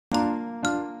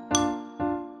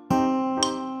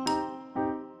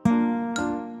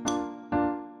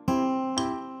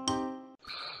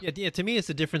Yeah, yeah. To me, it's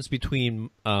the difference between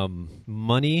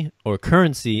money or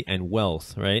currency and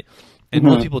wealth, right? And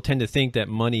most Hmm. people tend to think that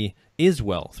money is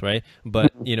wealth, right?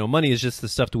 But you know, money is just the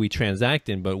stuff that we transact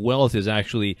in. But wealth is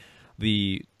actually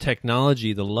the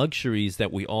technology, the luxuries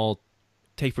that we all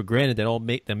take for granted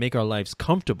that make our lives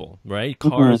comfortable, right? Hmm.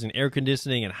 Cars and air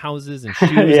conditioning and houses and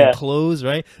shoes and Yeah. clothes,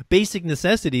 right? Basic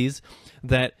necessities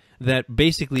that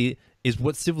basically is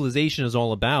what civilization is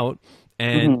all about.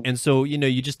 Hmm. And so you know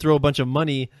you just throw a bunch of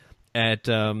money at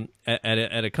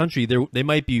a country. They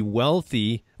might be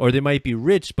wealthy or they might be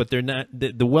rich, but they're not.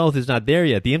 The wealth is not there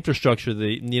yet. The infrastructure,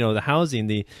 the housing,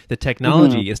 the Hmm.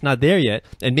 technology, it's not there yet.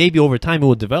 And maybe over time it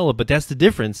will develop, but that's the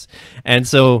difference. And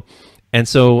so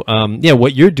yeah,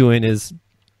 what you're doing is,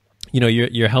 you know,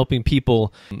 you're helping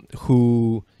people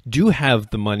who do have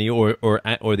the money or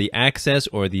the access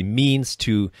or the means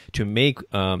to make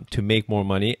more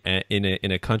money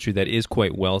in a country that is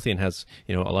quite wealthy and has,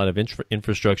 you know, a lot of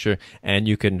infrastructure, and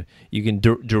you can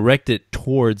direct it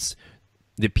towards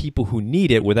the people who need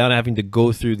it without having to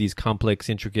go through these complex,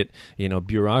 intricate, you know,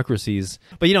 bureaucracies.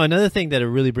 But you know, another thing that it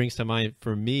really brings to mind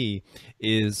for me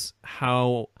is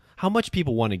how much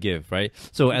people want to give, right?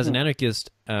 So as an Hmm. anarchist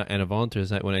and a volunteer,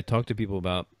 when I talk to people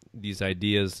about these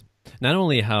ideas, not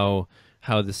only how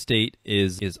the state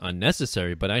is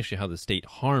unnecessary, but actually how the state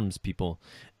harms people.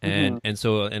 Hmm.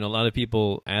 And a lot of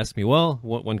people ask me, well,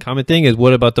 one common thing is,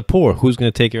 what about the poor? Who's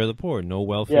going to take care of the poor? No Yeah.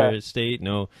 welfare state,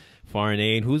 no foreign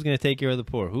aid. Who's going to take care of the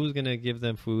poor? Who's going to give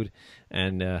them food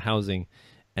and housing?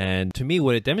 And to me,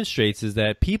 what it demonstrates is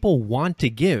that people want to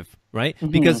give, right? Hmm.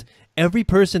 Because every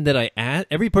person that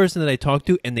I talk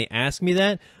to, and they ask me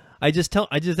that, I just tell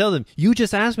them, you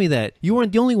just asked me that. You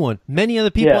weren't the only one. Many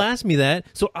other people Yeah. asked me that.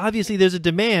 So obviously there's a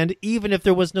demand, even if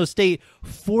there was no state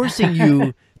forcing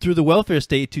you through the welfare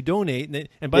state to donate.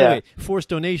 And by the Yeah. way, forced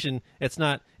donation, it's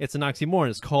an oxymoron.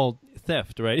 It's called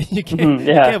theft, right? Hmm. You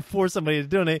Yeah. can't force somebody to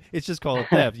donate. It's just called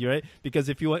theft, right? Because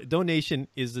if you want, donation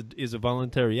is a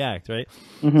voluntary act, right?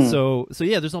 Hmm. So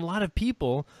yeah, there's a lot of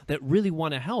people that really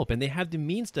want to help, and they have the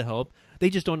means to help. They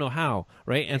just don't know how,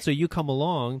 right? And so you come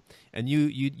along and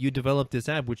you develop this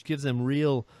app, which gives them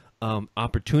real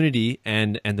opportunity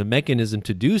and the mechanism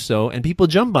to do so, and people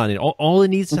jump on it. All it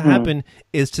needs to Hmm. happen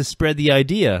is to spread the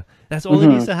idea. That's all it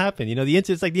Hmm. needs to happen. You know,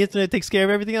 it's like the internet takes care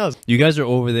of everything else. You guys are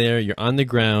over there, you're on the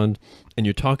ground, and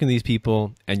you're talking to these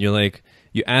people, and you're like,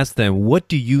 you ask them, what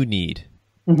do you need?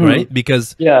 Hmm. Right?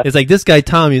 Because Yeah. it's like this guy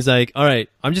Tom. He's like, all right,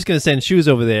 I'm just gonna send shoes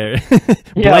over there,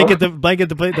 Yeah.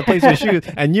 the place with shoes,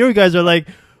 and you guys are like,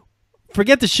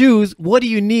 forget the shoes. What do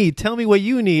you need? Tell me what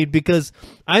you need, because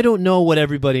I don't know what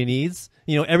everybody needs.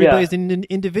 You know, Yeah. everybody's an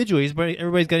individual.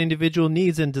 Everybody's got individual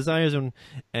needs and desires and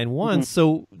Hmm. wants.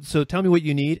 So tell me what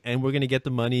you need, and we're gonna get the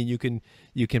money, and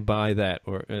you can buy that,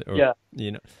 or Yeah.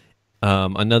 you know.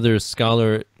 Another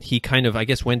scholar, he kind of, I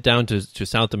guess, went down to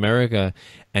South America,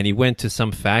 and he went to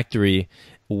some factory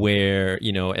where,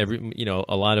 you know,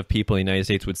 a lot of people in the United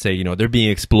States would say, you know, they're being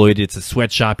exploited. It's a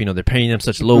sweatshop. You know, they're paying them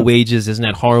such low Hmm. wages. Isn't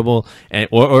that horrible? And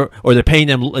or they're paying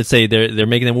them. Let's say they're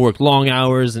making them work long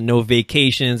hours and no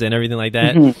vacations and everything like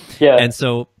that. Hmm. Yeah. And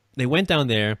so they went down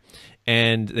there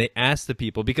and they asked the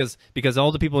people, because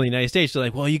all the people in the United States are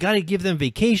like, well, you got to give them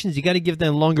vacations, you got to give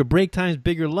them longer break times,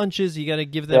 bigger lunches, you got to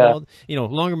give them Yeah. all, you know,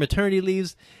 longer maternity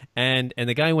leaves. And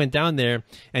the guy went down there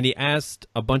and he asked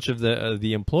a bunch of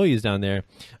the employees down there,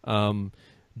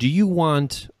 do you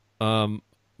want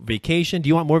vacation? Do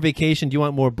you want more vacation? Do you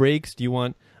want more breaks? Do you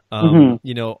want Hmm.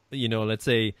 let's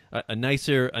say a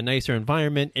nicer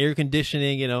environment, air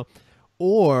conditioning, you know,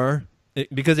 or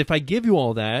because if I give you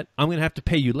all that, I'm going to have to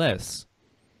pay you less.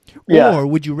 Yeah. Or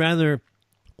would you rather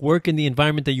work in the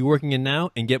environment that you're working in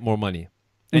now and get more money?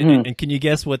 Hmm. And can you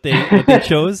guess what they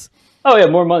chose? Oh yeah,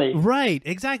 more money. Of Right,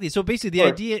 exactly. So basically, the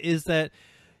course. idea is that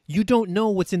you don't know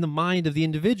what's in the mind of the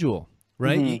individual,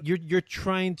 right? Hmm.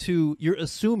 You're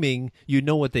assuming you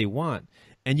know what they want,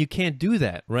 and you can't do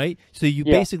that, right? So you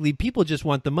Yeah. basically, people just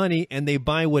want the money and they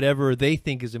buy whatever they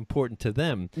think is important to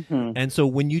them. Hmm. And so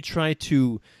when you try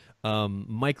to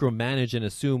micromanage and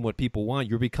assume what people want,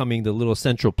 you're becoming the little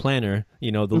central planner,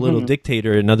 you know, the little Hmm.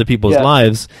 dictator in other people's Yeah.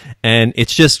 lives. And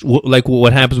it's just like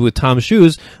what happens with Tom's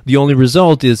shoes. The only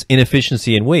result is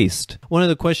inefficiency and waste. One of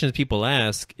the questions people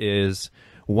ask is,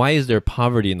 why is there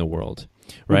poverty in the world?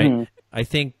 Right? Hmm. I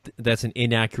think that's an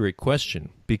inaccurate question,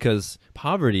 because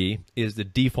poverty is the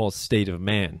default state of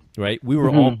man, right? We were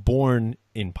all Hmm. born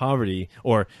in poverty,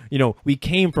 or, you know, we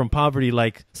came from poverty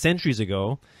like centuries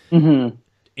ago, Hmm.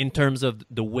 in terms of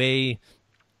the way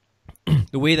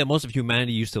that most of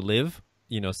humanity used to live,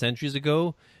 you know, centuries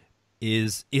ago,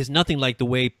 is nothing like the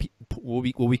way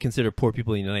what we consider poor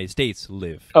people in the United States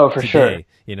live Oh, for sure. today.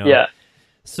 You know, Yeah.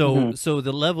 So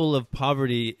the level of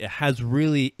poverty has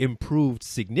really improved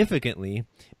significantly,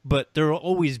 but there will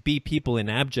always be people in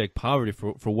abject poverty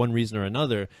for one reason or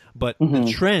another. But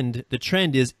the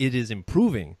trend is it is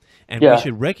improving, and we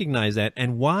should recognize that.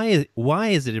 And why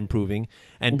is it improving?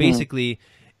 And basically,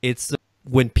 it's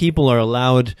when people are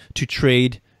allowed to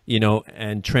trade,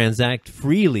 and transact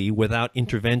freely without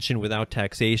intervention, without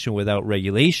taxation, without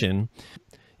regulation.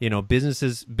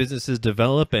 Businesses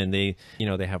develop, and they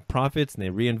have profits, and they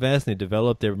reinvest, and they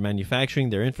develop their manufacturing,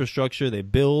 their infrastructure, they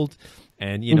build,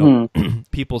 and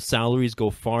people's salaries go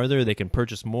farther. They can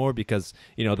purchase more because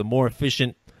the more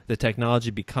efficient the technology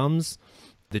becomes,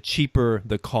 the cheaper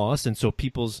the cost, and so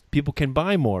people can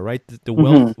buy more, right? The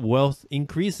wealth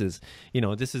increases.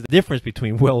 This is the difference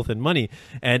between wealth and money,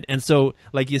 and so,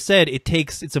 like you said,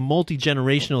 it's a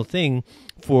multi-generational thing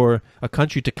for a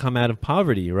country to come out of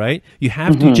poverty, right? You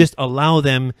have to just allow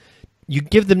them. You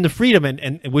give them the freedom,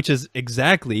 and which is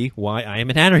exactly why I am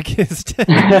an anarchist and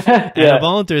a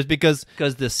voluntarist, because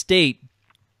the state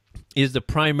is the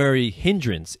primary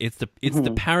hindrance. It's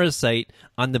the parasite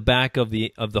on the back of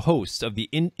the hosts, of the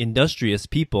industrious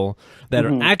people that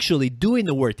are actually doing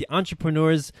the work, the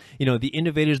entrepreneurs, the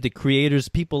innovators, the creators,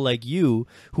 people like you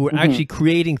who are actually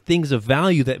creating things of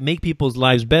value that make people's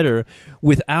lives better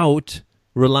without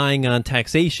relying on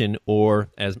taxation or,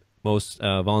 as most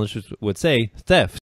volunteers would say, theft.